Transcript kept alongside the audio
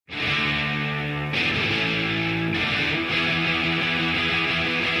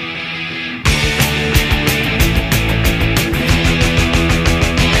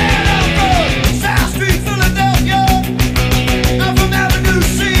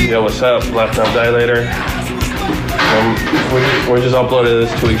Yo, what's up? Left Now Die Later. We're just uploaded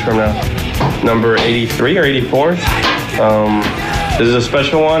this 2 weeks from now. Number 83 or 84. This is a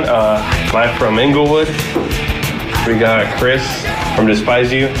special one. Live from Inglewood. We got Chris from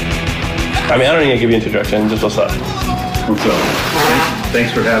Despise You. I mean, I don't need to give you an introduction. Just what's up. What's up?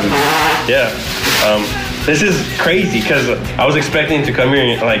 Thanks for having me. Yeah. This is crazy because I was expecting to come here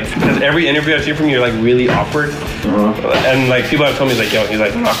and because every interview I've seen from you, you're like really awkward. And like people have told me, like, yo, he's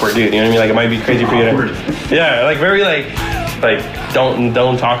like an awkward dude. You know what I mean? Like it might be crazy for you to. Yeah, like very like don't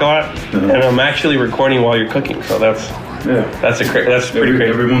talk a lot. And I'm actually recording while you're cooking, so that's pretty crazy.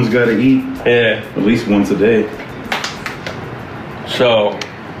 Everyone's got to eat. Yeah. At least once a day. So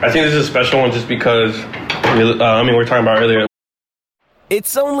I think this is a special one just because we're talking about earlier.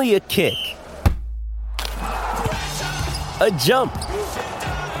 It's only a kick. A jump,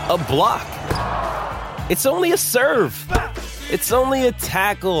 a block. It's only a serve. It's only a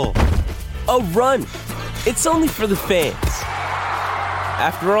tackle, a run. It's only for the fans.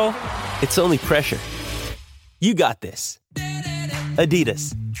 After all, it's only pressure. You got this.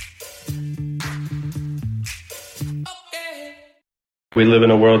 Adidas. We live in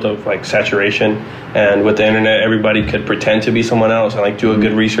a world of like saturation, and with the internet, everybody could pretend to be someone else and like do a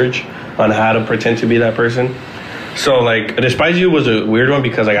good research on how to pretend to be that person. So, like, Despise You was a weird one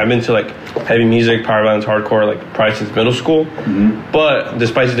because, like, I've been to, like, heavy music, power violence, hardcore, like, probably since middle school. Mm-hmm. But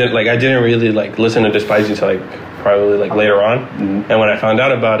Despise You didn't, like, I didn't really, like, listen to Despise You until, like, probably, like, later on. Mm-hmm. And when I found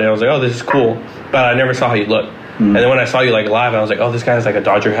out about it, I was like, oh, this is cool. But I never saw how you look. Mm-hmm. And then when I saw you, like, live, I was like, oh, this guy has, like, a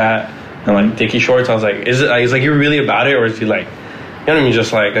Dodger hat and, like, Dickie shorts. I was like, is he really about it? Or is he, like, you know what I mean,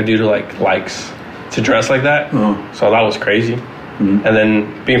 just, like, a dude who, like, likes to dress like that? Oh. So that was crazy. Mm-hmm. And then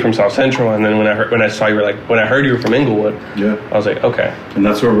being from South Central, and then when I heard you were from Inglewood, yeah, I was like, okay. And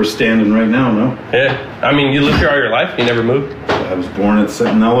that's where we're standing right now, no? Yeah. I mean, you lived here all your life? You never moved? I was born at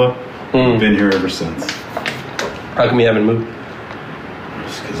Centinela. Been here ever since. How come you haven't moved?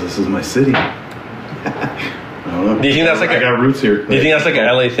 Just because this is my city. I don't know. Do you think that's like I got roots here. Do you think that's like an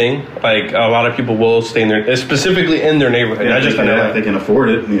LA thing? Like a lot of people will stay in their, specifically in their neighborhood. Yeah, not just in LA. They can afford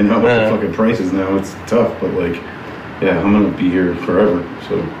it. You know, with the fucking prices now, it's tough. But like. Yeah, I'm gonna be here forever.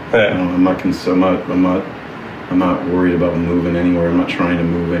 So I'm not worried about moving anywhere. I'm not trying to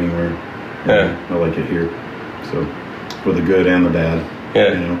move anywhere. Yeah, I like it here. So for the good and the bad.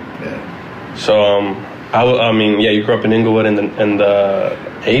 Yeah. You know? Yeah. So you grew up in Inglewood in the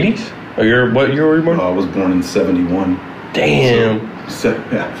 80s. Or what year were you born? I was born in 71. Damn. So,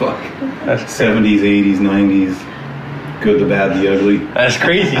 yeah, fuck. That's 70s, 80s, 90s. Good, the bad, the ugly. That's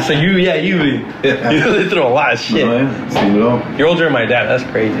crazy. So you lived through a lot of shit. Oh, yeah. Seen it all. You're older than my dad. That's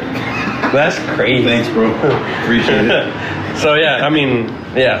crazy. That's crazy. Thanks, bro. Appreciate it. So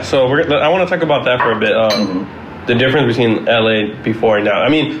So I want to talk about that for a bit. The difference between LA before and now. I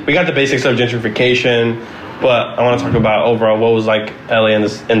mean, we got the basics of gentrification, but I want to talk about overall what was like LA in the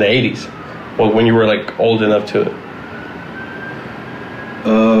 80s. When you were like old enough to it.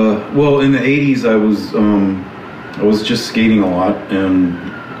 Well, in the 80s, I was just skating a lot and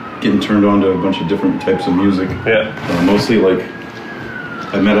getting turned on to a bunch of different types of music. Yeah. Mostly like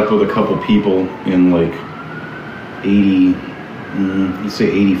I met up with a couple people in like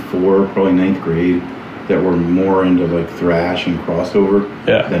 84, probably 9th grade, that were more into like thrash and crossover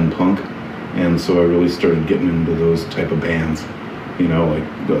than punk. And so I really started getting into those type of bands, you know, like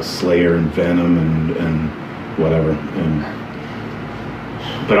the Slayer and Venom and whatever.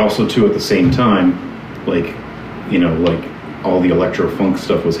 But also too at the same time, like, you know, like all the electro funk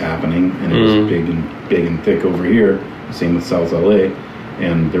stuff was happening, and it was big and thick over here. Same with South LA,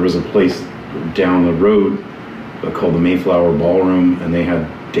 and there was a place down the road called the Mayflower Ballroom, and they had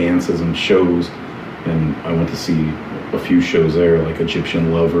dances and shows. And I went to see a few shows there, like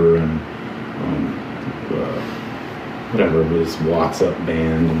Egyptian Lover and whatever, this Watts Up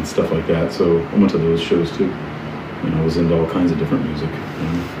Band and stuff like that. So I went to those shows too, and I was into all kinds of different music.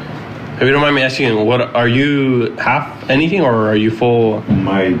 If you don't mind me asking, what are you, half anything, or are you full?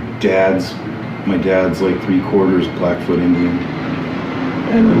 My dad's like 3/4 Blackfoot Indian,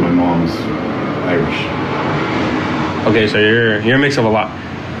 and then my mom's Irish. Okay, so you're a mix of a lot.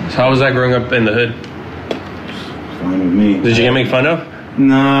 So how was that growing up in the hood? Fine with me. Did you get made fun of?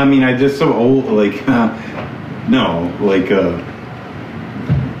 No, I mean, I just so old, like, no, like, a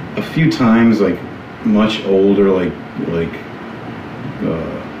few times, like, much older, like,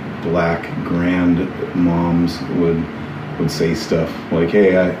 black grand moms would say stuff like,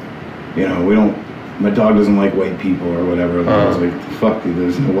 hey, my dog doesn't like white people or whatever. I was like, fuck, dude,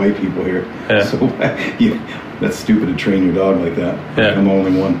 there's no white people here. Yeah. So that's stupid to train your dog like that. Yeah. I'm the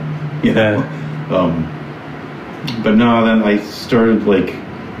only one, you know. Yeah. But no, then I started like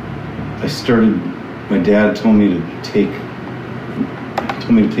my dad told me to take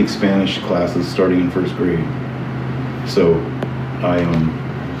Spanish classes starting in first grade. So I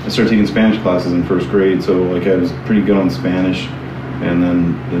started taking Spanish classes in first grade, so like I was pretty good on Spanish, and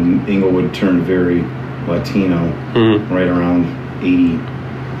then Inglewood turned very Latino right around 80.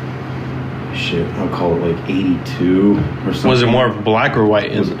 I'll call it like 82 or something. Was it more black or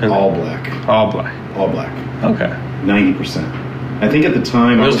white? It was all black. All black. All black. Okay. 90%. I think at the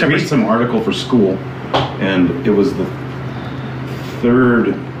time I was reading some article for school, and it was the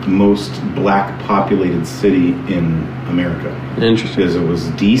third most black populated city in America. Interesting. Because it was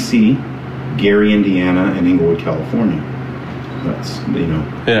D.C., Gary, Indiana, and Inglewood, California. That's,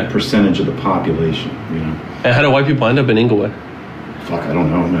 percentage of the population, And how do white people end up in Inglewood? Fuck, I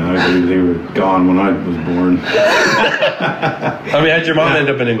don't know, man. They were gone when I was born. I mean, how'd your mom end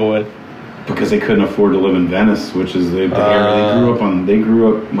up in Inglewood? Because they couldn't afford to live in Venice, which is the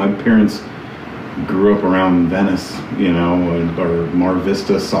area my parents grew up around Venice, or Mar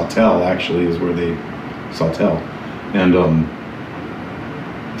Vista, Sawtell actually is where Sawtell. And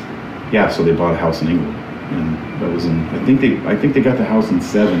so they bought a house in Inglewood. And that was I think they got the house in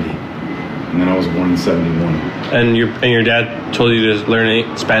 70. And then I was born in 71. And your dad told you to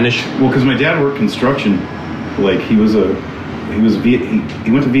learn Spanish? Well, because my dad worked construction. Like he went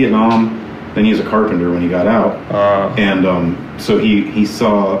to Vietnam. Then he was a carpenter when he got out. And so he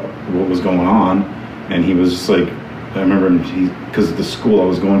saw what was going on, and he was just like, I remember because the school I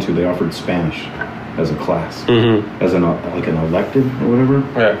was going to, they offered Spanish as a class, as an elective or whatever.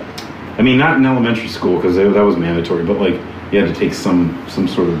 Yeah. I mean, not in elementary school because that was mandatory, but like you had to take some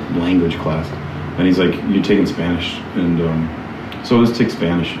sort of language class. And he's like, "You're taking Spanish," and so let's take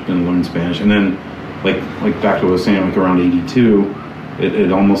Spanish and learn Spanish. And then, like back to what I was saying, like around 82,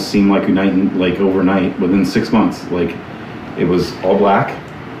 it almost seemed like overnight, within 6 months, like it was all black,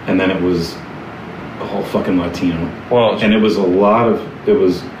 and then it was all fucking Latino. Well, and it was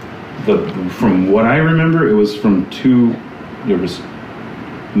from what I remember, it was from there was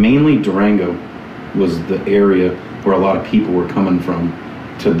mainly Durango was the area where a lot of people were coming from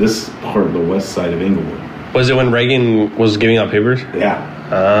to this part of the west side of Inglewood. Was it when Reagan was giving out papers?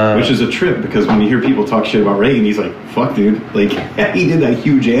 Yeah. Which is a trip, because when you hear people talk shit about Reagan, he's like, fuck, dude. Like, he did that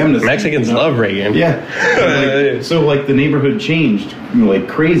huge amnesty. Mexicans love Reagan. Yeah. So the neighborhood changed, like,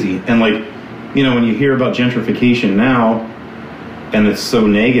 crazy. And, like, when you hear about gentrification now, and it's so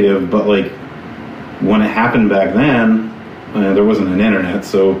negative, but, like, when it happened back then, there wasn't an internet,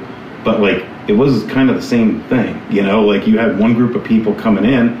 but, like, it was kind of the same thing, Like, you had one group of people coming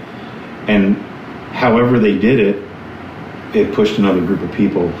in, and however they did it, it pushed another group of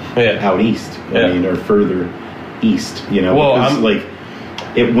people out east. Or further east, Well, because,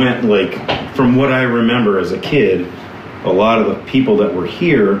 it went, from what I remember as a kid, a lot of the people that were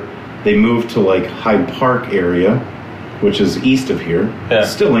here, they moved to, Hyde Park area, which is east of here. Yeah.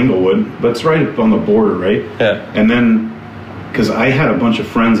 It's still Inglewood, but it's right up on the border, right? Yeah. And then, because I had a bunch of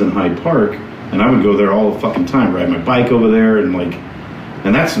friends in Hyde Park, and I would go there all the fucking time, ride my bike over there, and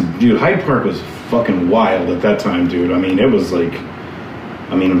Hyde Park was fucking wild at that time, dude. I mean, it was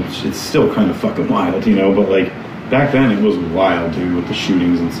it's still kind of fucking wild, but back then it was wild, dude, with the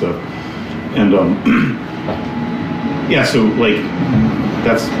shootings and stuff. And so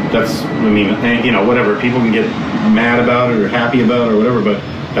that's I mean, whatever, people can get mad about it or happy about it or whatever, but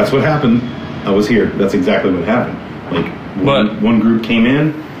that's what happened. I was here. That's exactly what happened. One group came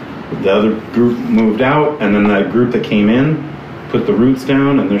in, the other group moved out, and then that group that came in put the roots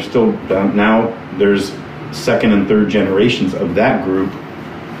down, and they're still down. Now there's second and third generations of that group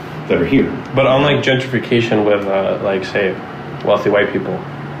that are here. But unlike gentrification with, say, wealthy white people,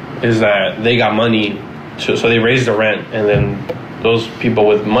 is that they got money, so they raise the rent, and then those people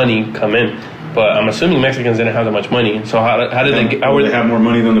with money come in. But I'm assuming Mexicans didn't have that much money, so how did they have more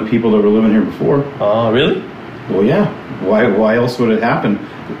money than the people that were living here before? Oh, really? Well, yeah. Why else would it happen?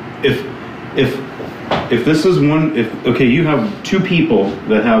 If this is you have two people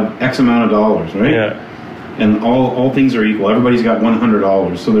that have X amount of dollars, right? Yeah. And all things are equal. Everybody's got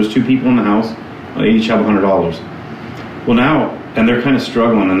 $100. So there's two people in the house. They each have $100. Well, now, and they're kind of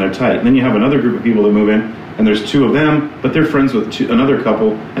struggling and they're tight. And then you have another group of people that move in, and there's two of them, but they're friends with another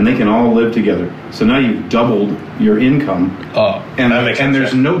couple, and they can all live together. So now you've doubled your income. Oh, and that makes sense. And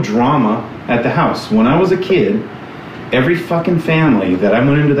there's no drama at the house. When I was a kid, every fucking family that I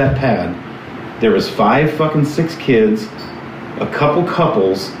went into that pad, there was 5 fucking 6 kids, a couple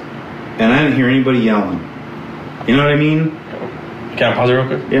couples, and I didn't hear anybody yelling. You know what I mean? Can I pause it real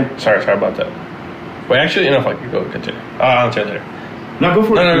quick? Yeah. Sorry about that. Wait, actually, fuck you. Go continue. I'll answer it later. No, go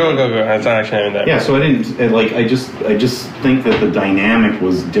for it. No, go. That's not actually that. Yeah, so I didn't like. I just think that the dynamic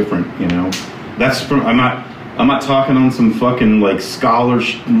was different. You know, that's from. I'm not talking on some fucking like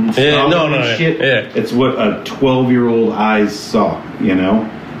scholarship shit. Yeah. It's what a 12-year-old eyes saw. You know,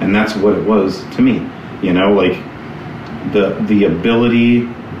 and that's what it was to me. You know, like the ability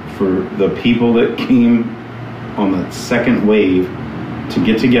for the people that came on that second wave to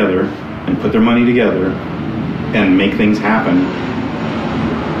get together and put their money together and make things happen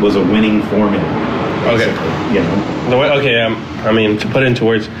was a winning formula. Okay. You know? The way, I mean, to put it into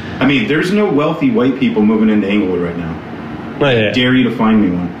words. I mean, there's no wealthy white people moving into Inglewood right now. Oh, yeah. Dare you to find me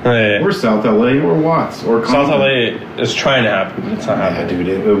one. Oh, yeah. Or South LA or Watts or South Compton. LA is trying to happen, but it's not happening.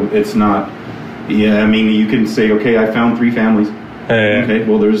 Yeah, dude, it's not. Yeah, I mean, you can say, okay, I found 3 families. Yeah. Okay,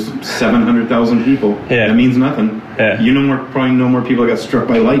 well, there's 700,000 people. Yeah. That means nothing. Yeah. You probably know more people that got struck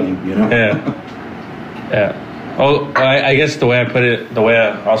by lightning, you know? Yeah. Yeah. Oh, I guess the way I put it,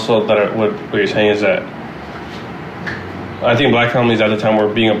 what you're saying is that I think black families at the time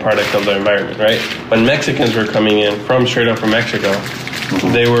were being a product of the environment, right? When Mexicans were coming in straight up from Mexico,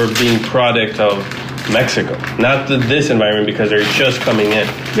 they were being product of Mexico, not this environment, because they're just coming in.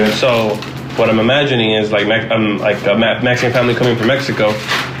 Yeah. So what I'm imagining is like a Mexican family coming from Mexico.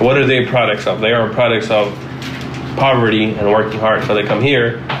 What are they products of? They are products of poverty and working hard. So they come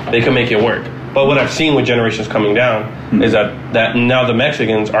here, they can make it work. But what I've seen with generations coming down is that now the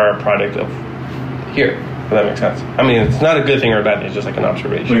Mexicans are a product of here. If that makes sense. I mean, it's not a good thing or a bad thing. It's just like an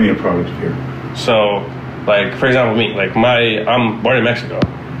observation. What do you mean a product of here? So, like, for example, me, like I'm born in Mexico,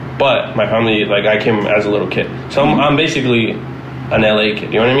 but my family, like, I came as a little kid. So I'm basically an LA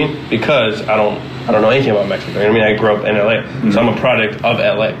kid. You know what I mean? Because I don't know anything about Mexico. You know what I mean? I grew up in LA, so I'm a product of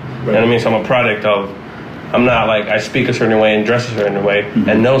LA. Right. You know what I mean? So I'm a product of. I'm not like I speak a certain way and dress a certain way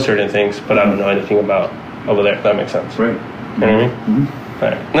and know certain things, but I don't know anything about over there. If that makes sense. Right. You know what I mean?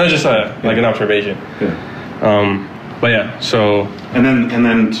 Right. No, just like an observation. Yeah. But yeah. So. And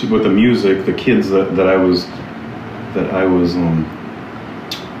then with the music, the kids that I was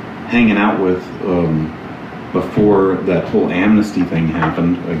hanging out with before that whole amnesty thing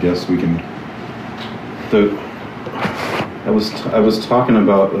happened. I guess we can. I was talking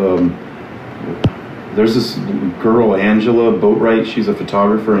about. There's this girl, Angela Boatwright. She's a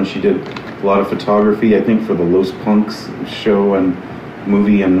photographer, and she did a lot of photography, I think, for the Los Punks show and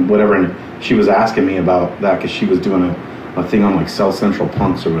movie and whatever. And she was asking me about that because she was doing a thing on like South Central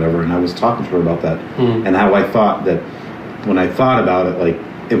Punks or whatever. And I was talking to her about that and how I thought that when I thought about it, like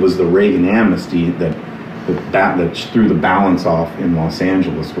it was the Reagan amnesty that threw the balance off in Los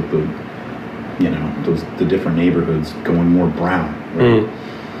Angeles with the different neighborhoods going more brown. Right?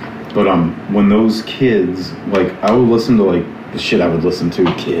 But when those kids, like, I would listen to like the shit I would listen to,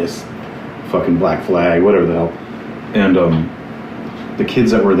 Kiss, fucking Black Flag, whatever the hell, and the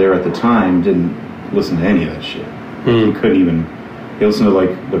kids that were there at the time didn't listen to any of that shit. They couldn't even. They listened to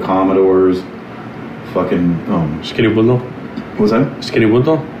like the Commodores, fucking Skiribudo? What was that?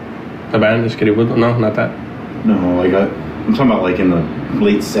 Skiribudo? The band Skiribudo? No, not that. No, like I'm talking about like in the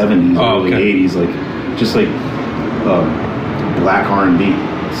late 70s, early 80s, like just like black R&B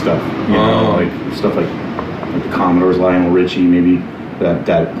stuff, you know, like stuff like the Commodores, Lionel Richie, maybe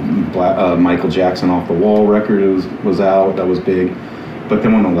that Michael Jackson Off the Wall record was out, that was big. But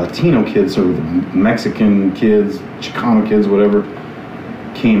then when the Latino kids or the Mexican kids, Chicano kids, whatever,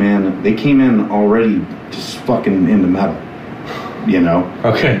 came in, they came in already just fucking into metal, you know?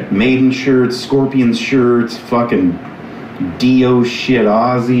 Okay. Maiden shirts, Scorpions shirts, fucking Dio shit,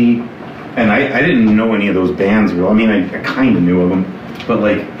 Ozzy. And I didn't know any of those bands. I mean, I kind of knew of them. But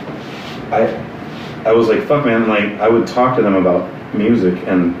like, I was like, fuck, man. Like, I would talk to them about music,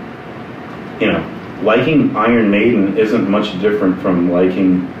 and you know, liking Iron Maiden isn't much different from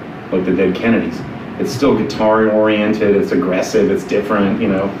liking like the Dead Kennedys. It's still guitar oriented. It's aggressive. It's different. You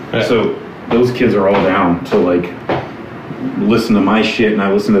know. Yeah. So those kids are all down to like listen to my shit, and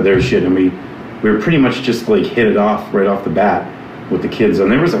I listen to their shit, and we were pretty much just like hit it off right off the bat with the kids, and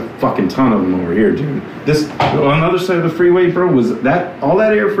there was a fucking ton of them over here, dude. This on the other side of the freeway, bro, was that all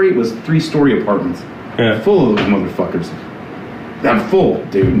that air freight was 3-story apartments, full of those motherfuckers. That full,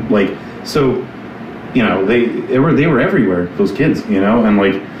 dude. Like, so, you know, they were everywhere. Those kids, you know, and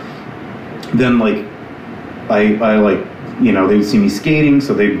like, then like, I like, you know, they'd see me skating,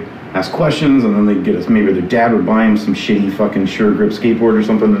 so they'd ask questions, and then they'd get us. Maybe their dad would buy them some shitty fucking Sure Grip skateboard or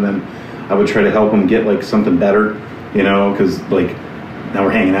something, and then I would try to help them get like something better. You know, because like now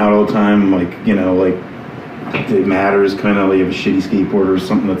we're hanging out all the time. Like, you know, like it matters kind of. Like you have a shitty skateboard or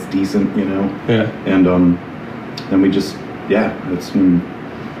something that's decent. You know. Yeah. And then we just it's when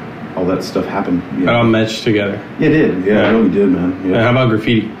all that stuff happened. It all meshed together. It did. Yeah, it really did, man. Yeah. And how about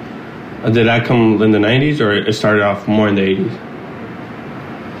graffiti? Did that come in the 90s, or it started off more in the 80s?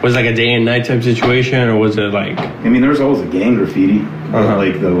 Was it like a day and night type situation, or was it like... I mean, there's always a gang graffiti,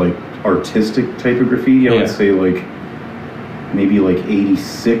 like the artistic type of graffiti. I would say like maybe like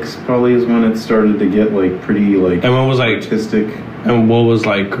 86 probably is when it started to get like pretty like... And what was like artistic? And what was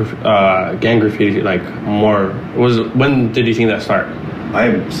like gang graffiti like more? When did you think that started?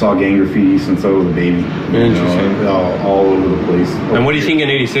 I saw gang graffiti since I was a baby. Interesting. All over the place. And what do you think in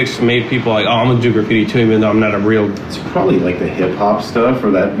 '86 made people like, oh, I'm gonna do graffiti too, even though I'm not a real... It's probably like the hip hop stuff, or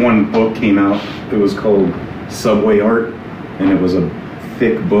that one book came out. It was called Subway Art, and it was a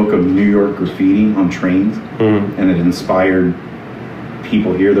thick book of New York graffiti on trains, and it inspired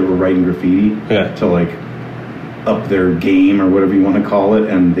people here that were writing graffiti to like up their game or whatever you want to call it,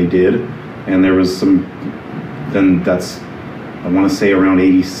 and they did. And there was some... Then that's... I want to say around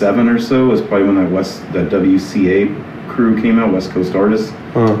 87 or so is probably when that WCA crew came out, West Coast Artists.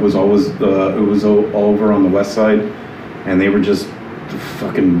 It was always it was over on the west side, and they were just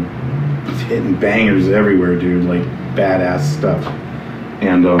fucking hitting bangers everywhere, dude, like badass stuff.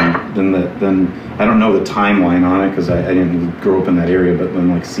 And then I don't know the timeline on it because I didn't grow up in that area, but then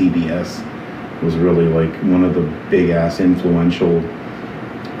like CBS was really like one of the big ass influential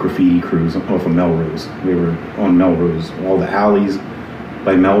graffiti crews off of Melrose. They were on Melrose. All the alleys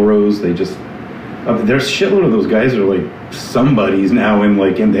by Melrose, they just... there's a shitload of those guys that are like somebody's now in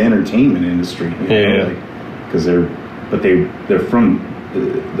like in the entertainment industry. Because they're from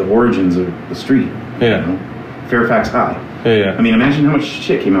the origins of the street. You know? Fairfax High. I mean, imagine how much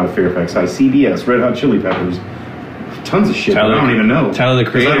shit came out of Fairfax High. CBS, Red Hot Chili Peppers, tons of shit. I don't even know. Tyler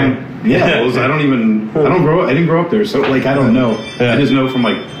the Creator. I didn't grow up there, so like I don't know. I just know from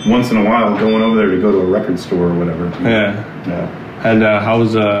like once in a while going over there to go to a record store or whatever. And how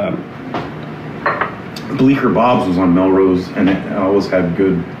was Bleecker Bob's was on Melrose, and it always had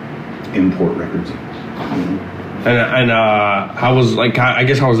good import records. And how was like? I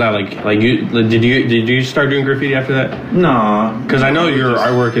guess how was that like? Did you start doing graffiti after that? Nah, because I know your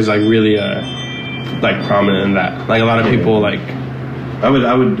artwork is like really like prominent in that. Like a lot of people like. I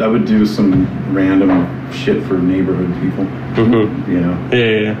would do some random shit for neighborhood people. You know.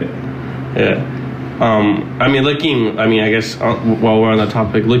 Yeah. I mean, I guess while we're on that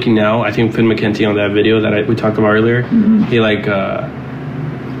topic, looking now, I think Finn McKenty on that video that we talked about earlier, he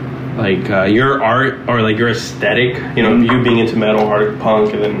your art or like your aesthetic, you know, you being into metal, hard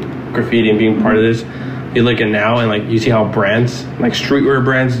punk, and then graffiti and being part of this. You look at now and like you see how brands, like streetwear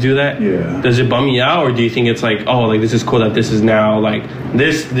brands, do that. Yeah. Does it bum you out, or do you think it's like, oh, like this is cool that this is now like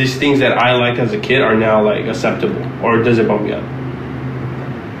these things that I liked as a kid are now like acceptable, or does it bum you out?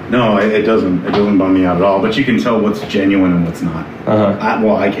 No, it doesn't. It doesn't bum me out at all. But you can tell what's genuine and what's not.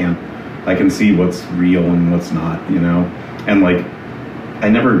 I can see what's real and what's not. You know, and like I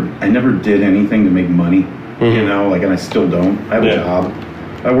never did anything to make money. You know, like, and I still don't. I have a job.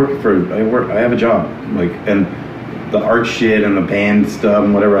 I have a job, like, and the art shit and the band stuff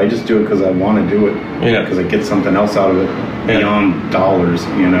and whatever, I just do it because I want to do it. Because I get something else out of it beyond dollars,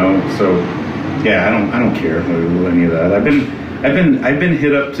 you know. So, yeah, I don't care about any of that. I've been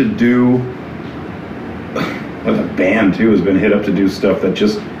hit up to do, the band too has been hit up to do stuff that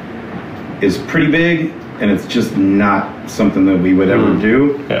just is pretty big, and it's just not something that we would ever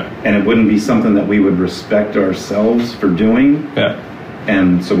do. And it wouldn't be something that we would respect ourselves for doing.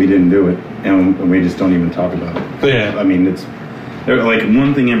 And so we didn't do it, and we just don't even talk about it. I mean, it's like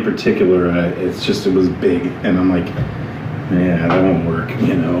one thing in particular. It was big, and I'm like, yeah, that won't work,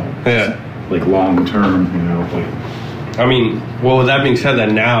 you know. Like long term, you know. Like, I mean, well, with that being said,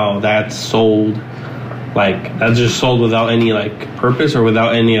 that now that's sold, like that's just sold without any like purpose or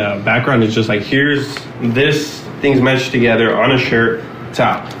without any background. It's just like, here's this things meshed together on a shirt. It's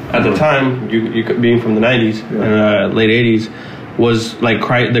out. At the time, you being from the '90s and late '80s. Was like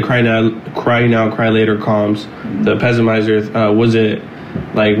cry now, cry later comms, the Pessimizer. Was it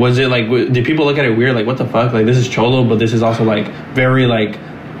like did people look at it weird, like what the fuck, like this is Cholo but this is also like very like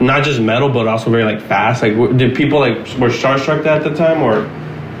not just metal but also very like fast, like did people like were starstruck at the time, or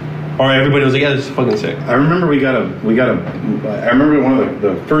everybody was like, yeah, this is fucking sick? I remember I remember one of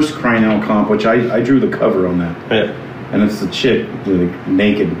the first Cry Now comp, which I drew the cover on that, and it's the chick like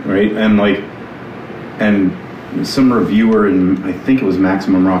naked, right, and like some reviewer, and I think it was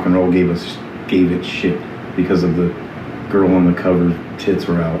Maximum Rock and Roll, gave it shit because of the girl on the cover tits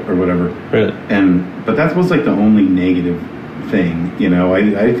were out or whatever. But that was like the only negative thing, you know.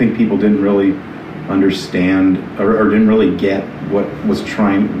 I think people didn't really understand or didn't really get what was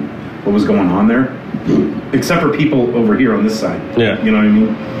going on there, except for people over here on this side. You know what I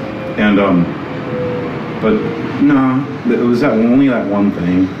mean? And but no, it was only that one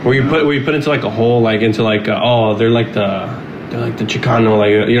thing. Were you put into like a hole, like into like oh, they're like the Chicano,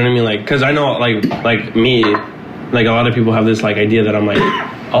 like, you know what I mean? Like, because I know like me, like a lot of people have this like idea that I'm like,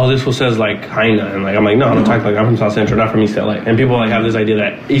 oh, this one says like Haina, and like I'm like, no, I don't talk like, I'm from South Central, not from East LA. And people like have this idea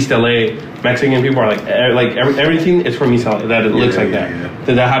that East LA Mexican people are like everything is from East LA, that it looks like that. Yeah.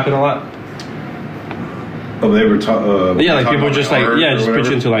 Did that happen a lot? Oh, they were yeah, like people just like just put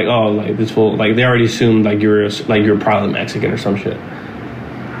you into like, oh, like this whole, like they already assumed like you're probably Mexican or some shit.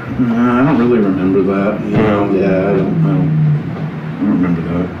 I don't really remember that. You know, yeah, I don't remember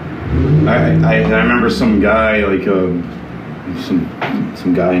that. I remember some guy like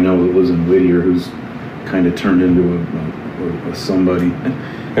some guy I know that lives in Whittier who's kind of turned into a somebody.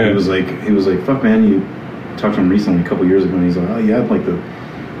 Yeah. He was like, fuck man, you talked to him recently a couple years ago, and he's like, oh, you had the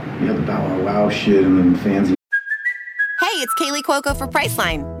Bow Wow Wow shit, and then fans. Hey, it's Kaylee Cuoco for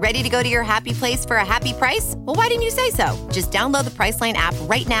Priceline. Ready to go to your happy place for a happy price? Well, why didn't you say so? Just download the Priceline app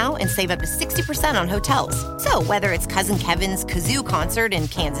right now and save up to 60% on hotels. So whether it's Cousin Kevin's Kazoo Concert in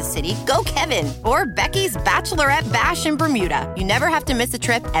Kansas City, go Kevin, or Becky's Bachelorette Bash in Bermuda, you never have to miss a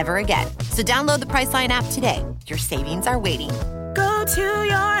trip ever again. So download the Priceline app today. Your savings are waiting. Go to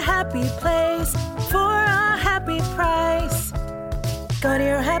your happy place for a happy price. Go to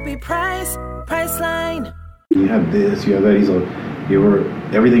your happy price, Priceline. You have this, you have that. He's like,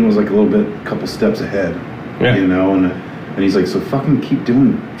 everything was like a little bit, couple steps ahead, you know. And he's like, so fucking keep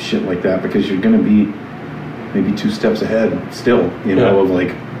doing shit like that, because you're gonna be maybe 2 steps ahead still, you know, of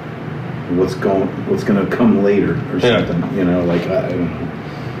like what's gonna come later or something, you know. Like I don't know,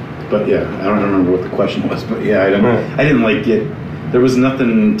 but yeah, I don't remember what the question was, but yeah, I didn't like it. There was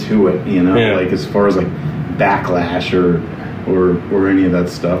nothing to it, you know, like as far as like backlash or any of that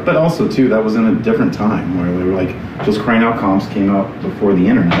stuff. But also too, that was in a different time where they were like, those Crying Out comps came out before the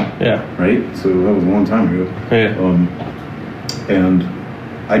internet. Yeah. Right? So that was a long time ago. Yeah. And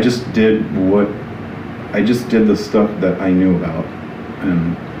I just did the stuff that I knew about.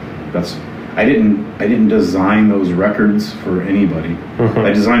 And I didn't design those records for anybody. Mm-hmm.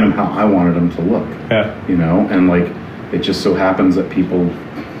 I designed them how I wanted them to look. Yeah. You know, and like it just so happens that people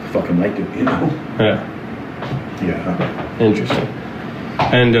fucking liked it, you know? Yeah. Yeah. Interesting.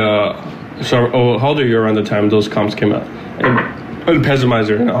 And so how old are you around the time those comps came out? And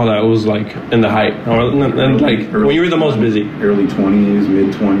Pessimizer and all that was like in the height. And like when you were the most busy. Early 20s,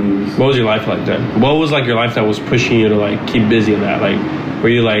 mid 20s. What was your life like then? What was like your life that was pushing you to like keep busy in that? Like were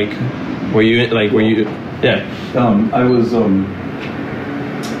you I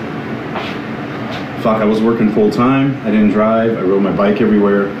was working full time. I didn't drive. I rode my bike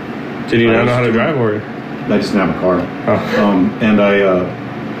everywhere. Did you not know how to drive, or? I just didn't have a car. Oh. And I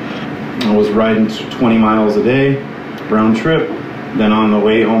was riding 20 miles a day, round trip. Then on the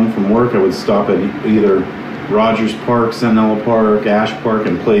way home from work, I would stop at either Rogers Park, Sentinella Park, Ash Park,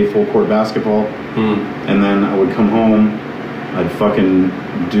 and play full court basketball. And then I would come home. I'd fucking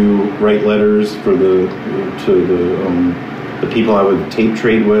write letters to the people I would tape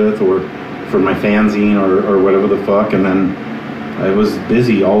trade with, or for my fanzine or whatever the fuck. And then I was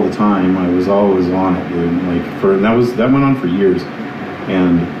busy all the time. I was always on it, dude. Like that went on for years.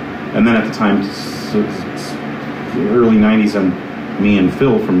 And then at the time, the early 90s, and me and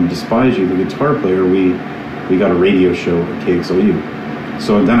Phil from Despise You, the guitar player, we got a radio show at KXLU.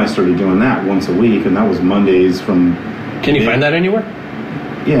 So then I started doing that once a week, and that was Mondays from... Can you find that anywhere?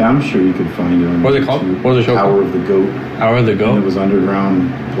 Yeah, I'm sure you could find it on What was it called? What was the show Hour called? of the Goat. Hour of the Goat? And it was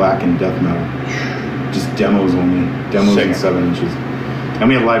underground, black and death metal. Just demos only. Demos in 7 inches. And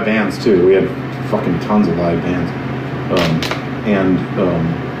we had live bands too. We had fucking tons of live bands. And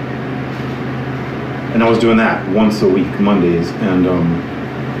I was doing that once a week, Mondays. And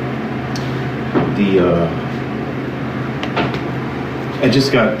I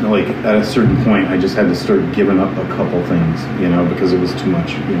just got, like, at a certain point, I just had to start giving up a couple things, you know, because it was too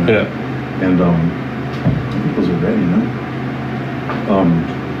much, you know. Yeah. And I think those are ready, you know.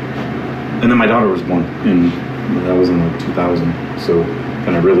 And then my daughter was born, and that was in like 2000. So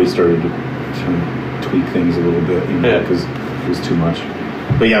kind of really started to tweak things a little bit, you know, because it was too much.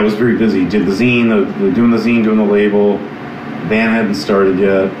 But yeah, I was very busy. Did the zine, doing the zine, doing the label. Band hadn't started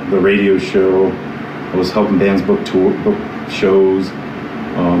yet. The radio show. I was helping bands book shows.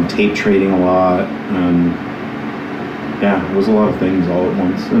 Tape trading a lot, and yeah, it was a lot of things all at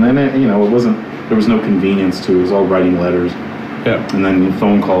once. And then there was no convenience to it. It was all writing letters. Yeah. And then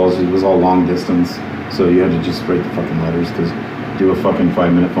phone calls, it was all long distance, so you had to just write the fucking letters, because do a fucking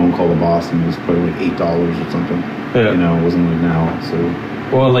 5-minute phone call to Boston, it was probably like $8 or something. Yeah. You know, it wasn't like now. So.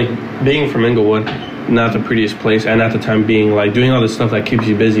 Well, like being from Inglewood, not the prettiest place, and at the time being like doing all this stuff that keeps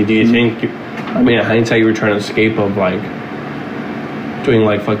you busy. Do you think? I mean, in hindsight, you were trying to escape of like doing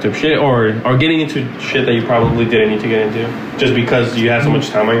like fucked up shit, or getting into shit that you probably didn't need to get into, just because you had so much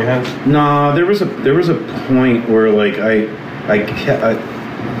time on your hands? No, there was a point where like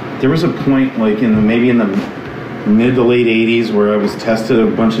there was a point like maybe in the mid to late 80s where I was tested a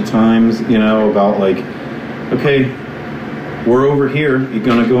bunch of times, you know, about like, okay, we're over here. You're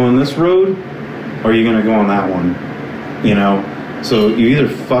gonna go on this road, or you're gonna go on that one, you know. So you either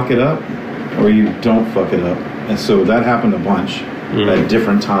fuck it up, or you don't fuck it up. And so that happened a bunch at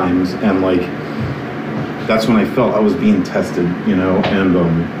different times, and like that's when I felt I was being tested, you know. And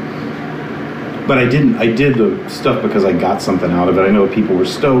but I did the stuff because I got something out of it. I know people were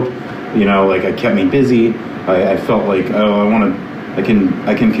stoked, you know, like it kept me busy. I felt like, oh, I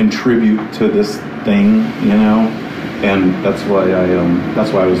can contribute to this thing, you know, and that's why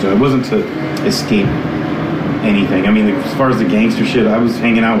I was doing it. It wasn't to escape anything. I mean, as far as the gangster shit, I was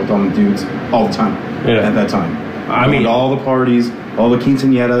hanging out with all the dudes all the time at that time. I mean, all the parties, all the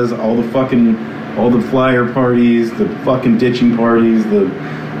quinceañeras, all the flyer parties, the fucking ditching parties, the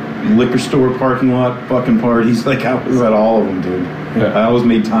liquor store parking lot fucking parties. Like I was at all of them, dude. Yeah. I always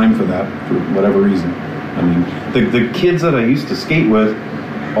made time for that for whatever reason. I mean, the kids that I used to skate with,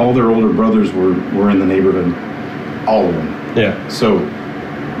 all their older brothers were in the neighborhood, all of them. Yeah. So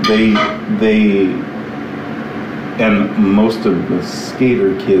they and most of the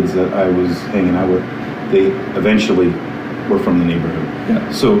skater kids that I was hanging out with, they eventually were from the neighborhood. Yeah.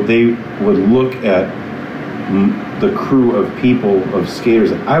 So they would look at the crew of people, of skaters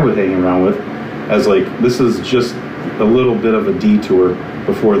that I was hanging around with, as like, this is just a little bit of a detour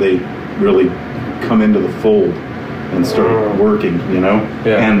before they really come into the fold and start working, you know?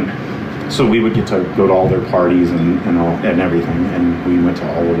 Yeah. And so we would get to go to all their parties and everything, and we went to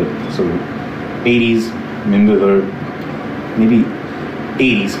all of it. So 80s, into the maybe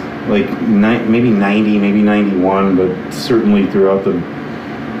 80s, like maybe 90, maybe 91, but certainly throughout the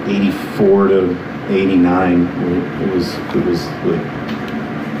 84 to 89, it was like,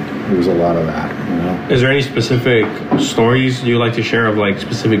 there was a lot of that, you know. Is there any specific stories you like to share of like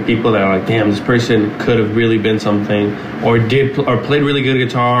specific people that are like, damn, this person could have really been something, or played really good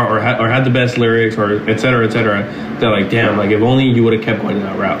guitar, or had the best lyrics, or et cetera, they're like, damn, like if only you would have kept going down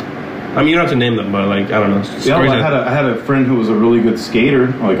that route? I mean, you don't have to name them, but like, I don't know. Yeah, well, I had a friend who was a really good skater,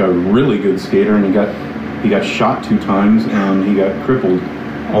 and he got shot 2 times and he got crippled.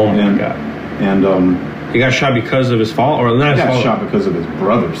 Oh my god! And he got shot because of his fault, or not? He got shot because of his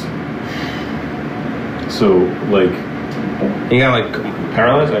brothers. So like, he got like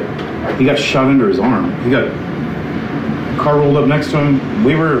paralyzed. Like, he got shot under his arm. He got car rolled up next to him.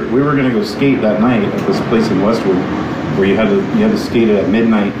 We were gonna go skate that night at this place in Westwood, where you had to skate at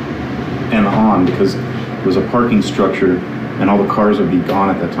midnight and on, because it was a parking structure and all the cars would be gone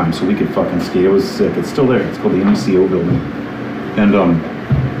at that time, so we could fucking skate. It was sick. It's still there. It's called the MCO building. And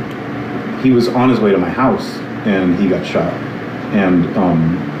he was on his way to my house and he got shot. And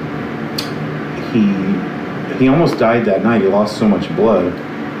he almost died that night. He lost so much blood.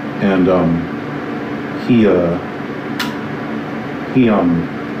 And he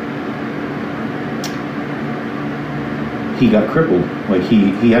got crippled. Like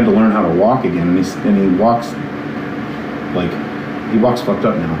he had to learn how to walk again, and he walks fucked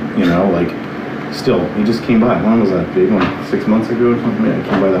up now, you know, like still. He just came by. When was that? Big one? 6 months ago or something? Yeah, he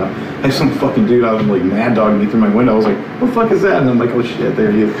came by that. I had some fucking dude out of like mad dogging me through my window. I was like, what the fuck is that? And I'm like, oh shit,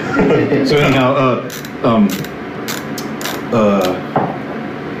 there he is. So anyhow,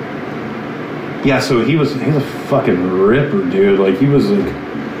 yeah, so he was a fucking ripper, dude. Like he was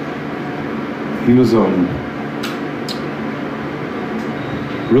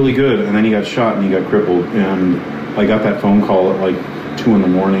really good, and then he got shot and he got crippled, and I got that phone call at like 2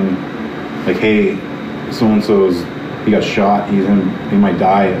 a.m, like, hey, so-and-so's, he got shot, he might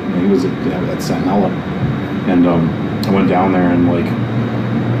die, and he was at Sentinella. And I went down there, and like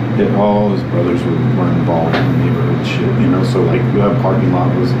all his brothers were involved in the neighborhood shit, you know. So like that parking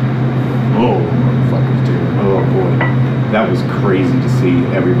lot was, oh motherfuckers, dude, oh boy, that was crazy to see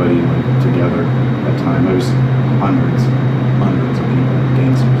everybody like together that time. There was hundreds of people,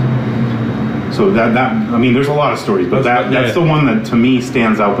 gangsters. So that I mean, there's a lot of stories, but that's the one that to me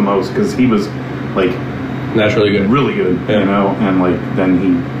stands out the most, because he was like, that's really good, yeah. You know, and like then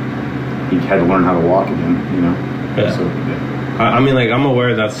he had to learn how to walk again, you know. Yeah. So, yeah. I mean, like, I'm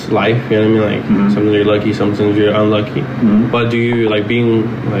aware that's life, you know what I mean? Like, sometimes you're lucky, sometimes you're unlucky. But do you, like, being,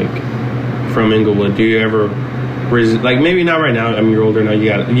 like, from Inglewood, do you ever, like, maybe not right now, I mean, you're older now,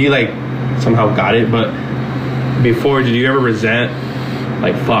 you like, somehow got it, but before, did you ever resent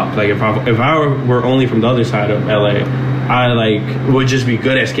like fuck, like if I were only from the other side of LA, I like would just be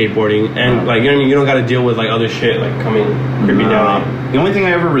good at skateboarding, and like, you know what I mean, you don't got to deal with like other shit like coming creeping down. The only thing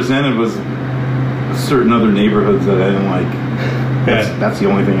I ever resented was certain other neighborhoods that I didn't like. That's the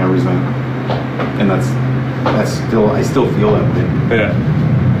only thing I resent, and that's still, I still feel that way. Yeah.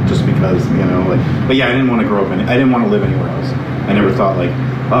 Just because, you know, like, but yeah, I didn't want to grow up I didn't want to live anywhere else. I never thought like,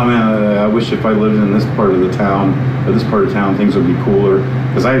 oh man, I wish if I lived in this part of the town or this part of town, things would be cooler.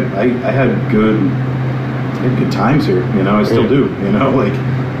 Because I had good times here, you know. I still do, you know. Like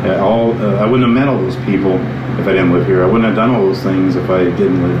I wouldn't have met all those people if I didn't live here. I wouldn't have done all those things if I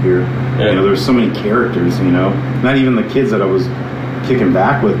didn't live here. Yeah. You know, there's so many characters, you know. Not even the kids that I was kicking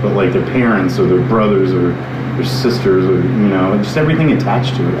back with, but like their parents or their brothers or their sisters, or, you know, just everything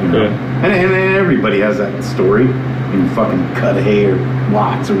attached to it, you know. Yeah. And everybody has that story. In fucking Cudahy or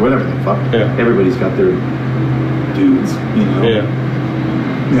Watts or whatever the fuck. Yeah. Everybody's got their dudes, you know. Yeah.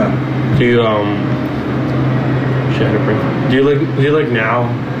 Yeah. Do you do you like now?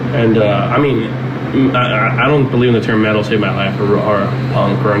 And I mean, I don't believe in the term metal saved my life or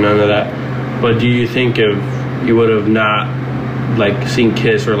punk or none of that. But do you think if you would have not like seen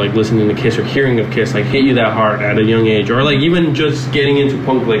Kiss or like listening to Kiss or hearing of Kiss like hit you that hard at a young age, or like even just getting into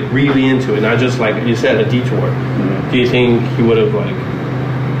punk, like really into it, not just like you said, a detour, do you think you would have like,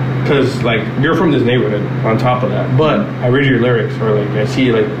 because like you're from this neighborhood on top of that, but I read your lyrics, or like I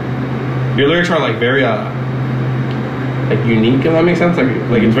see like your lyrics are like very like unique, if that makes sense,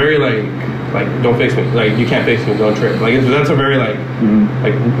 like it's very like don't fix me, like you can't fix me, don't trip, like that's a very like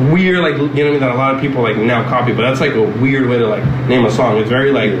like weird, like, you know what I mean, that a lot of people like now copy, but that's like a weird way to like name a song. It's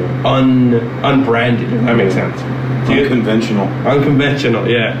very like unbranded, if that makes sense. Unconventional,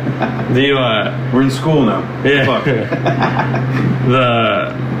 yeah. Do you we're in school now. Yeah. Fuck.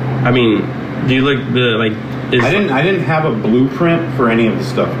 I mean, do you like the like I didn't have a blueprint for any of the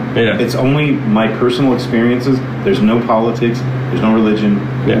stuff. Yeah. It's only my personal experiences. There's no politics, there's no religion.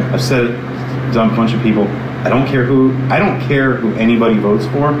 Yeah. I've said it to a bunch of people. I don't care who anybody votes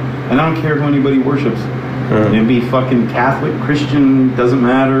for, and I don't care who anybody worships. It'd be fucking Catholic, Christian, doesn't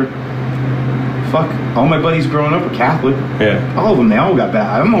matter. Fuck, all my buddies growing up were Catholic. Yeah. All of them, they all got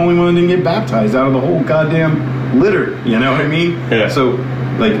baptized. I'm the only one that didn't get baptized out of the whole goddamn litter. You know what I mean? Yeah. So,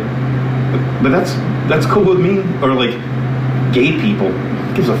 like, but that's cool with me. Or like, gay people,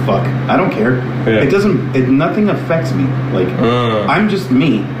 who gives a fuck? I don't care. Yeah. Nothing affects me. Like, I'm just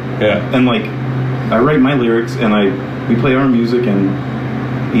me. Yeah. And like, I write my lyrics and we play our music, and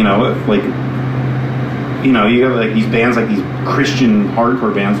you know, like, you know, you got like these bands, like these Christian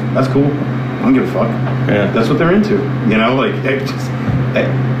hardcore bands. That's cool. I don't give a fuck. Yeah. That's what they're into. You know, like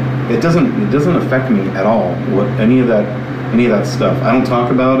it doesn't affect me at all. What any of that stuff. I don't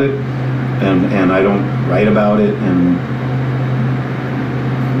talk about it, and I don't write about it, and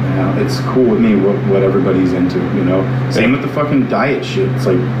it's cool with me what everybody's into, you know. Same with the fucking diet shit. It's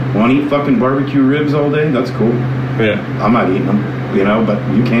like, want to eat fucking barbecue ribs all day? That's cool. Yeah. I'm not eating them, you know, but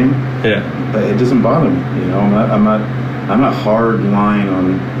you can. Yeah. But it doesn't bother me, you know. I'm not hard line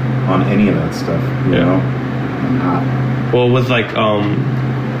on any of that stuff, you know. I'm not. Well, with like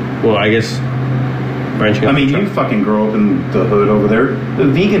I guess branching. I mean, you fucking grow up in the hood over there. The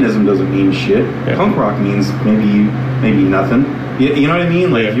veganism doesn't mean shit. Yeah. Punk rock means maybe nothing. You know what I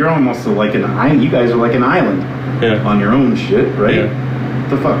mean? Like, you're almost like an island. You guys are like an island on your own shit, right? Yeah. What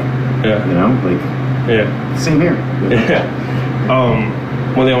the fuck? Yeah. You know, like, same here. You know? Yeah.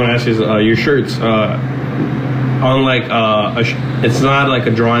 One thing I want to ask you is your shirts. On like it's not like a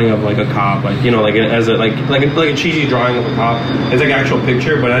drawing of like a cop, like, you know, like as a like a cheesy drawing of a cop. It's like an actual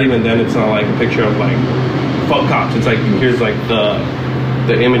picture, but not even then. It's not like a picture of like fuck cops. It's like, here's like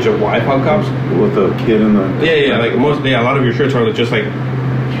the image of why fuck cops with the kid in the like a lot of your shirts are just like,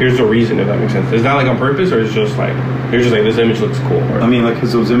 here's the reason, if that makes sense. Is that like on purpose, or is it just like you're just like, this image looks cool? Or? I mean, like,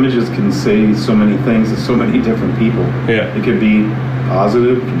 because those images can say so many things to so many different people. Yeah. It could be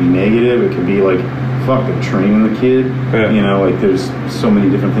positive, it could be negative, it could be like, fuck, they're training the kid. Yeah. You know, like, there's so many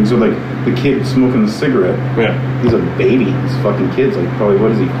different things. So like the kid smoking the cigarette. Yeah. He's a baby. This fucking kid's like, probably,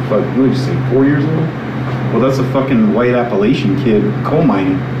 what is he? What did you say? 4 years old? Well, that's a fucking white Appalachian kid coal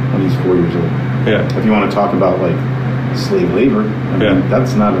mining when he's 4 years old. Yeah. If you want to talk about like slave labor, I mean,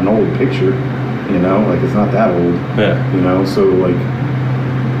 that's not an old picture. You know, like, it's not that old. Yeah. You know, so like,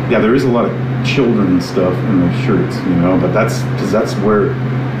 yeah, there is a lot of children stuff in the shirts. You know, but that's where,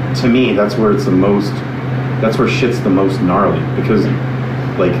 to me, that's where it's the most. That's where shit's the most gnarly, because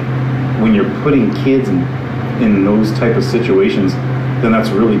like, when you're putting kids in those type of situations, then that's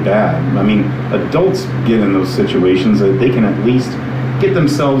really bad. I mean, adults get in those situations that they can at least get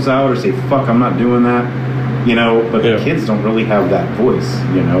themselves out or say, fuck, I'm not doing that. you know, but Yeah. the kids don't really have that voice,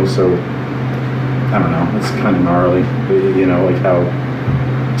 you know, so I don't know, it's kind of gnarly, you know, like how,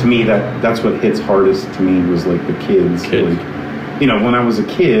 to me, that's what hits hardest to me was like the kids. Like, you know, when I was a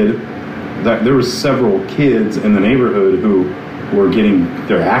kid, there was several kids in the neighborhood who were getting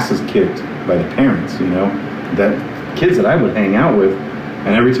their asses kicked by the parents, you know, that kids that I would hang out with,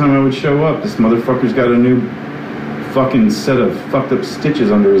 and every time I would show up, this motherfucker's got a new fucking set of fucked up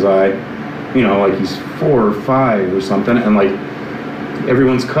stitches under his eye, you know, like he's 4 or 5 or something, and like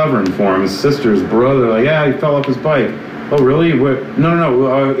everyone's covering for him, his sister, his brother, like, yeah, he fell off his bike. Oh, really? What?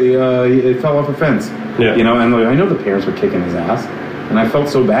 No, it fell off a fence. Yeah. You know, and like, I know the parents were kicking his ass, and I felt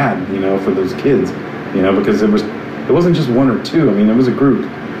so bad, you know, for those kids, you know, because it wasn't just 1 or 2. I mean, it was a group,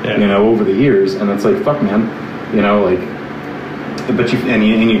 you know, over the years, and it's like, fuck, man, you know, like, but you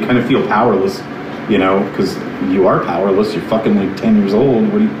kind of feel powerless, you know, because you are powerless. You're fucking like 10 years old.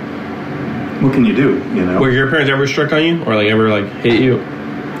 What can you do? You know. Were your parents ever strict on you, or like ever like hit you,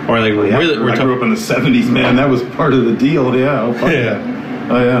 or like well, yeah, really? I grew up in the '70s, man. That was part of the deal. Yeah. Oh, fuck Yeah.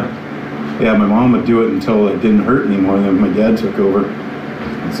 Oh yeah. Yeah, my mom would do it until it didn't hurt anymore, and then my dad took over.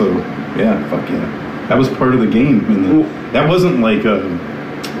 So yeah, fuck yeah. That was part of the game. I mean, that wasn't like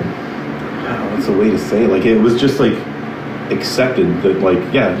what's the way to say it? Like it was just like accepted that like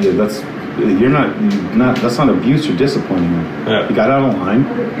yeah that's that's not abuse or discipline. Yeah. You got out of line.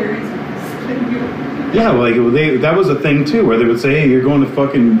 Yeah, like that was a thing too, where they would say, "Hey, you're going to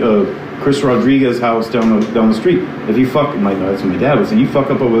fucking Chris Rodriguez's house down the street. If you fuck," that's what my dad would say. "You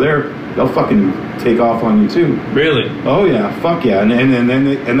fuck up over there, they'll fucking take off on you too." Really? Oh yeah, fuck yeah, and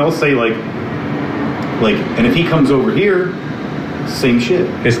they'll say like, and if he comes over here, same shit.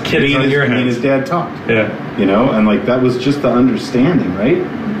 His kid's on your hands. And his dad talked. Yeah. You know, and like that was just the understanding, right?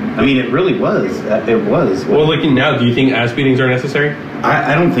 I mean, it really was. It was. Well, looking now, do you think ass beatings are necessary?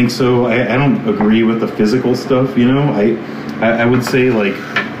 I don't think so. I don't agree with the physical stuff. You know, I would say like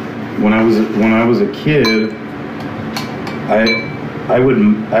when I was a kid, I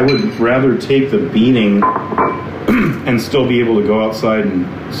would rather take the beating and still be able to go outside and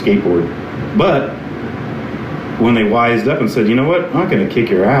skateboard. But when they wised up and said, you know what, I'm not going to kick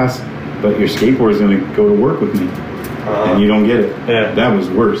your ass, but your skateboard is going to go to work with me, and you don't get it. Yeah. That was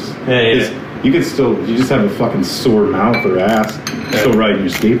worse. Yeah. You could still, you just have a fucking sore mouth or ass, still riding your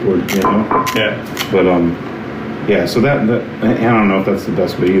skateboard, you know? Yeah. But, yeah, so that, I don't know if that's the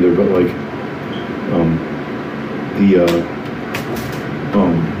best way either, but like,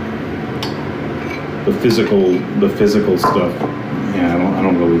 the physical stuff, yeah, I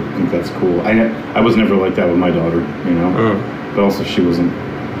don't really think that's cool. I was never like that with my daughter, you know? But also she wasn't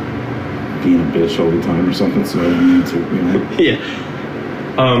being a bitch all the time or something, so I didn't need to, you know? Yeah.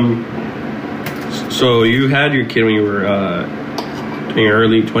 So you had your kid when you were in your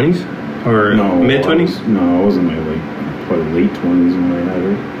early 20s or mid 20s? No, I was in my probably late 20s when I had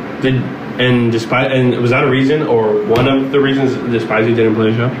her. And was that a reason or one of the reasons Despise You didn't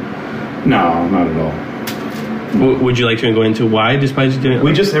play the show? No, not at all. Would you like to go into why Despise You didn't?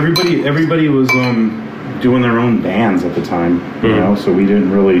 We just everybody was doing their own bands at the time, you know. So we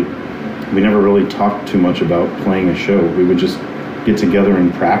never really talked too much about playing a show. We would just get together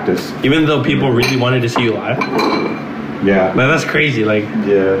and practice. Even though people really wanted to see you live? Yeah. Man, that's crazy. Like,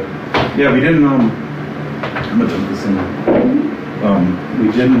 yeah, we didn't. I'm gonna dump this in.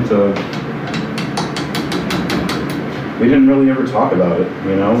 We didn't really ever talk about it.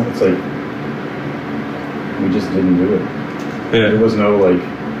 You know, it's like we just didn't do it. yeah. There was no like.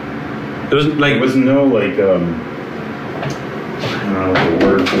 It was like. There was no like. I don't know what the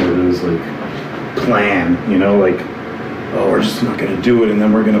word for it is. Like plan. You know, like. Oh, we're just not going to do it, and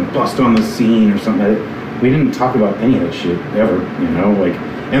then we're going to bust on the scene or something. We didn't talk about any of that shit ever, you know. Like,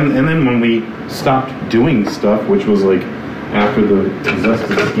 and then when we stopped doing stuff, which was like after the Zest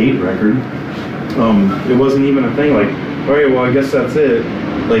to Skate record, it wasn't even a thing. Like, all right, well, I guess that's it.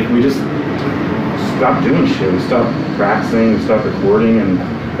 Like, we just stopped doing shit. We stopped practicing. We stopped recording, and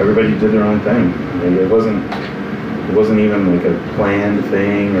everybody did their own thing. Like, it wasn't even like a planned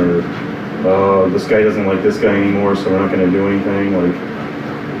thing or. This guy doesn't like this guy anymore, so we're not going to do anything. Like,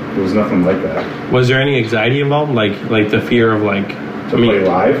 there was nothing like that. Was there any anxiety involved? Like the fear of like to play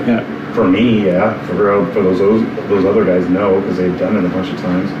live? Yeah. For me, yeah. For those other guys, no, because they've done it a bunch of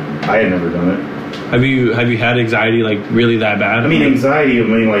times. I had never done it. Have you had anxiety like really that bad? I mean, anxiety. I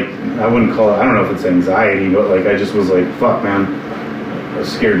mean, like I wouldn't call it. I don't know if it's anxiety, but like I just was like, fuck, man. I was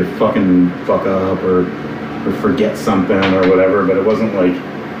scared to fucking fuck up or forget something or whatever. But it wasn't like.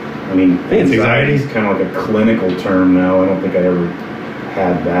 I mean, anxiety is kind of like a clinical term now. I don't think I ever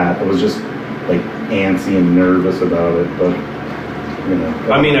had that. I was just like antsy and nervous about it, but you know.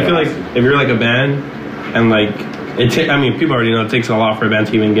 I mean, I feel like if you're like a band and like I mean, people already know it takes a lot for a band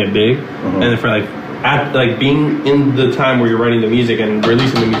to even get big, and for like being in the time where you're writing the music and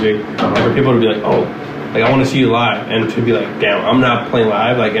releasing the music, and for people to be like, oh, like I want to see you live, and to be like, damn, I'm not playing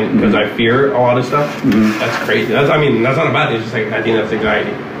live, like, and because I fear a lot of stuff. That's crazy. That's not a bad thing. It's just like I think that's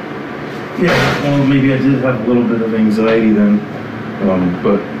anxiety. Yeah, well, maybe I did have a little bit of anxiety then,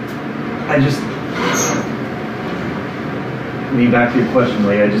 but I just, I mean, back to your question,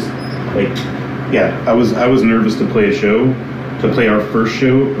 like, I just, like, yeah, I was nervous to play our first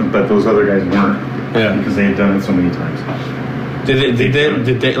show, but those other guys weren't, because they had done it so many times.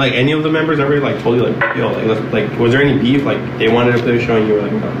 Did they like any of the members ever like told you like, yo, like was there any beef, like they wanted to play a show and you were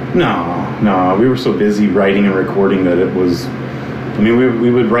like, no, we were so busy writing and recording that it was, I mean, we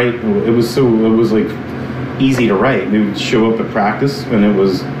would write, it was like easy to write. We would show up at practice, and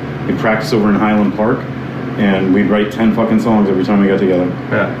we'd practice over in Highland Park, and we'd write 10 fucking songs every time we got together.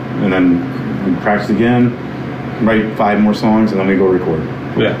 Yeah. And then we'd practice again, write 5 more songs, and then we go record.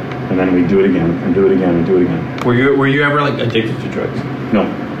 Yeah. And then we'd do it again, and do it again, and do it again. Were you ever like addicted to drugs? No.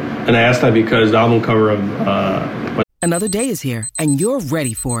 And I asked that because the album cover of Another day is here, and you're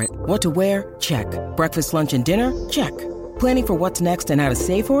ready for it. What to wear? Check. Breakfast, lunch, and dinner? Check. Planning for what's next and how to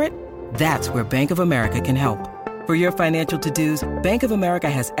save for it? That's where Bank of America can help. For your financial to-dos, Bank of America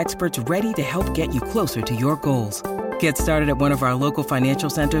has experts ready to help get you closer to your goals. Get started at one of our local financial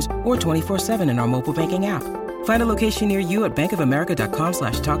centers or 24/7 in our mobile banking app. Find a location near you at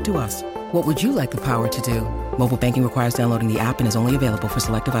bankofamerica.com/talktous. What would you like the power to do? Mobile banking requires downloading the app and is only available for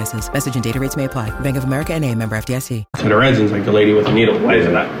select devices. Message and data rates may apply. Bank of America NA, member FDIC. To the Redsons, like the lady with the needle. Why is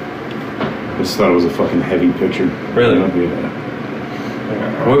it that? I just thought it was a fucking heavy picture. Really?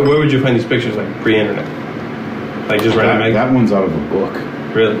 Yeah. Where would you find these pictures, like pre-internet? Like just random? That one's out of a book.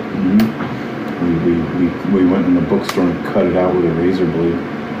 Really? Mm-hmm. We went in the bookstore and cut it out with a razor blade,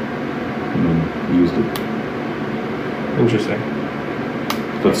 and then used it. Interesting.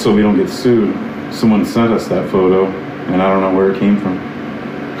 But so we don't get sued, someone sent us that photo, and I don't know where it came from.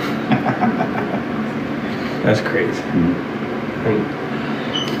 That's crazy. Mm-hmm.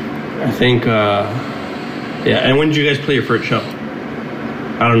 And I think, and when did you guys play your first show?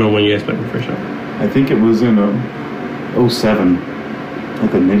 I don't know when you guys played your first show. I think it was in 07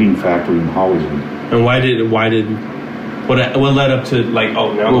 at the Knitting Factory in Hollywood. And what led up to like,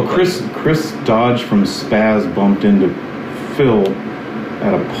 oh, now? Well, Chris Dodge from Spaz bumped into Phil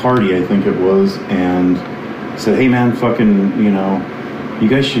at a party, I think it was, and said, hey man, fucking, you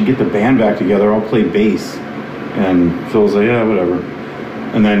guys should get the band back together, I'll play bass. And Phil was like, yeah, whatever.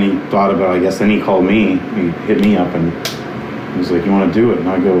 And then he thought about it, I guess, then he called me, he hit me up, and he was like, you want to do it? And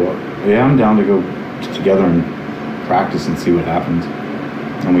I go, yeah, I'm down to go together and practice and see what happens.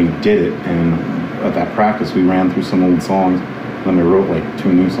 And we did it, and at that practice we ran through some old songs, and then we wrote like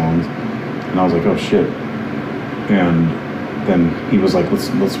 2 new songs, and I was like, oh shit. And then he was like,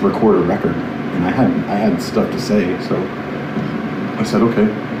 let's record a record, and I had stuff to say, so I said okay.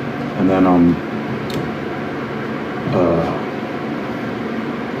 And then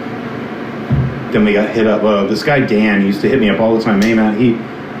then we got hit up. This guy Dan used to hit me up all the time. Hey man, he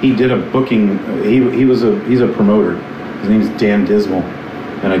did a booking. He's a promoter. His name's Dan Dismal.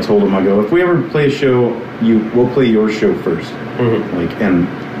 And I told him, I go, if we ever play a show, we'll play your show first. Mm-hmm. Like, and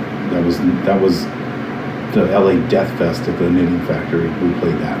that was the LA Death Fest at the Knitting Factory. We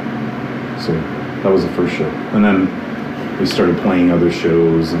played that. So that was the first show. And then we started playing other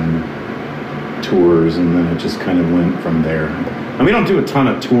shows and tours, and then it just kind of went from there. And we don't do a ton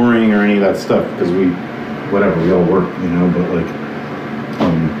of touring or any of that stuff because we all work, but like,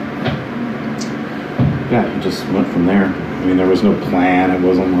 yeah, it just went from there. I mean, there was no plan. It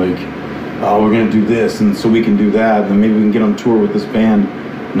wasn't like, oh, we're going to do this, and so we can do that, and then maybe we can get on tour with this band.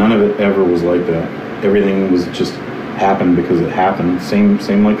 None of it ever was like that. Everything was just happened because it happened. Same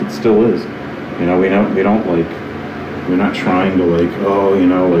like it still is. We don't like, we're not trying to like, oh,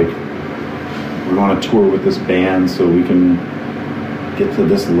 like, we're on a tour with this band so we can get to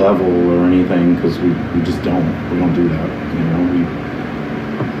this level or anything, because we just don't. We don't do that.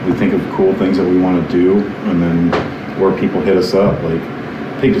 We think of cool things that we want to do, and then or people hit us up like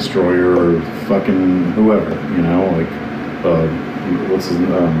Pig Destroyer or fucking whoever, like what's his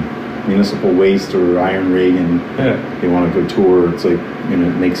Municipal Waste or Iron Reagan. Yeah. They want to go tour. It's like,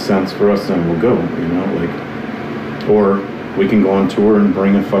 it makes sense for us, and we'll go. Like, or we can go on tour and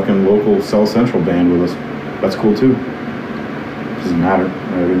bring a fucking local South Central band with us. That's cool too. Doesn't matter.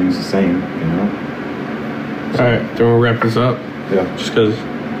 Everything's the same. All right, then we'll wrap this up. Yeah. Just because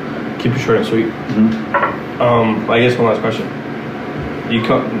keep it short and sweet. Mm-hmm. I guess one last question.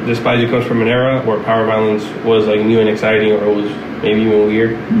 Despise You comes from an era where power violence was like new and exciting, or it was maybe even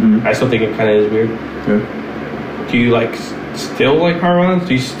weird. Mm-hmm. I still think it kind of is weird. Yeah. Do you like still like power violence?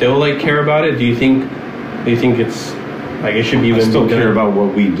 Do you still like care about it? Do you think it's like it should be even? I still care about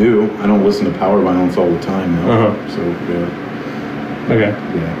what we do. I don't listen to power violence all the time now. Uh-huh. So yeah. Okay.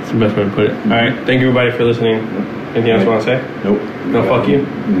 Yeah. That's the best way to put it. All right. Thank you everybody for listening. Anything else you want to say? Nope. No, fuck you?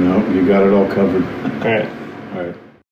 No, you got it all covered. All right. All right.